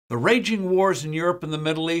The raging wars in Europe and the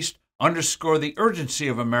Middle East underscore the urgency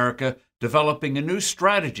of America developing a new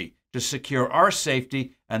strategy to secure our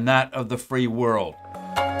safety and that of the free world.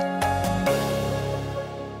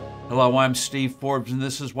 Hello, I'm Steve Forbes, and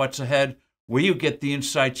this is What's Ahead, where you get the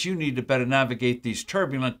insights you need to better navigate these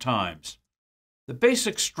turbulent times. The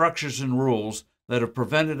basic structures and rules that have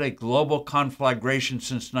prevented a global conflagration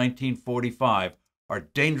since 1945 are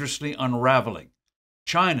dangerously unraveling.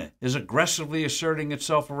 China is aggressively asserting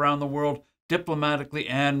itself around the world diplomatically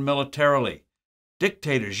and militarily.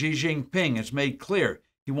 Dictator Xi Jinping has made clear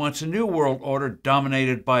he wants a new world order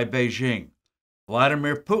dominated by Beijing.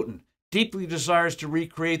 Vladimir Putin deeply desires to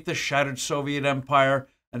recreate the shattered Soviet Empire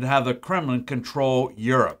and to have the Kremlin control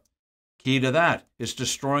Europe. Key to that is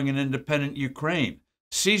destroying an independent Ukraine,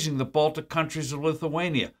 seizing the Baltic countries of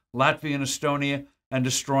Lithuania, Latvia, and Estonia, and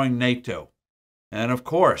destroying NATO. And of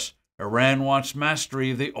course, Iran wants mastery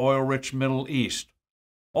of the oil-rich Middle East.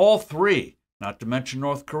 All three, not to mention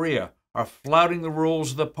North Korea, are flouting the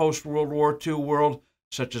rules of the post-World War II world,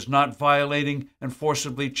 such as not violating and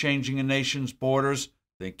forcibly changing a nation's borders,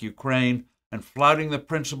 think Ukraine, and flouting the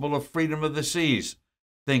principle of freedom of the seas,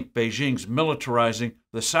 think Beijing's militarizing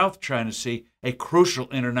the South China Sea, a crucial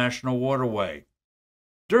international waterway.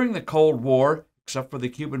 During the Cold War, except for the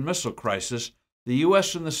Cuban Missile Crisis, the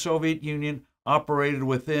U.S. and the Soviet Union operated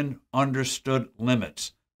within understood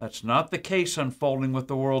limits. That's not the case unfolding with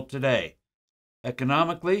the world today.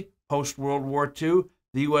 Economically, post-World War II,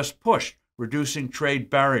 the U.S. pushed, reducing trade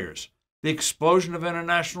barriers. The explosion of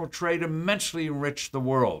international trade immensely enriched the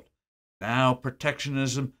world. Now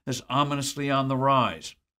protectionism is ominously on the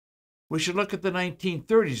rise. We should look at the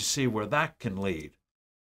 1930s to see where that can lead.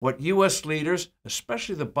 What U.S. leaders,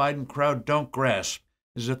 especially the Biden crowd, don't grasp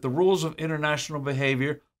is that the rules of international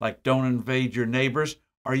behavior, like don't invade your neighbors,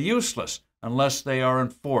 are useless unless they are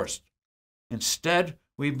enforced. Instead,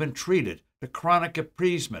 we've been treated to chronic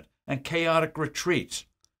appeasement and chaotic retreats.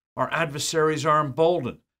 Our adversaries are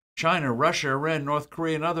emboldened. China, Russia, Iran, North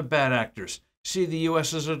Korea, and other bad actors see the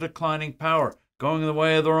U.S. as a declining power, going the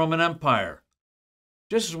way of the Roman Empire.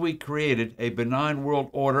 Just as we created a benign world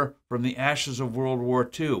order from the ashes of World War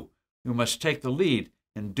II, we must take the lead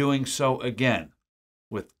in doing so again.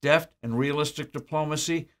 With deft and realistic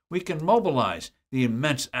diplomacy, we can mobilize the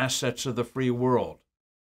immense assets of the free world.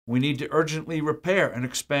 We need to urgently repair and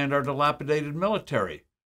expand our dilapidated military.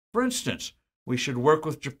 For instance, we should work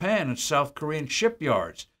with Japan and South Korean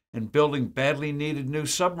shipyards in building badly needed new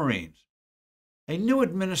submarines. A new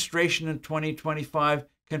administration in 2025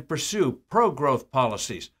 can pursue pro-growth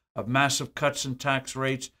policies of massive cuts in tax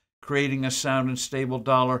rates, creating a sound and stable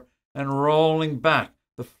dollar, and rolling back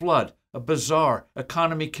the flood of bizarre,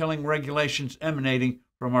 economy-killing regulations emanating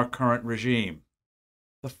from our current regime.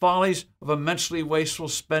 The follies of immensely wasteful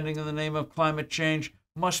spending in the name of climate change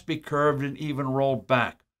must be curbed and even rolled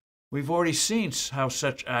back. We've already seen how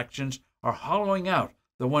such actions are hollowing out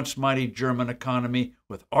the once mighty German economy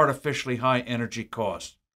with artificially high energy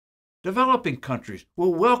costs. Developing countries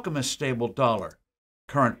will welcome a stable dollar.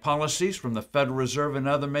 Current policies from the Federal Reserve and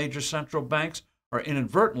other major central banks are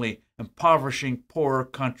inadvertently impoverishing poorer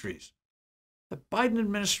countries. The Biden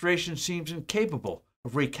administration seems incapable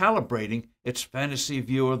of recalibrating its fantasy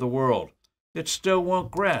view of the world. It still won't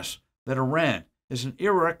grasp that Iran is an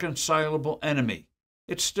irreconcilable enemy.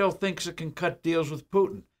 It still thinks it can cut deals with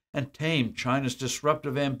Putin and tame China's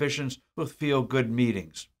disruptive ambitions with feel-good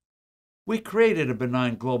meetings. We created a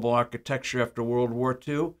benign global architecture after World War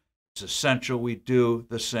II. It's essential we do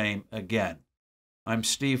the same again. I'm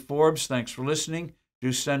Steve Forbes. Thanks for listening.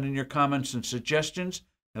 Do send in your comments and suggestions.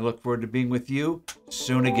 I look forward to being with you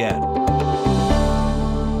soon again.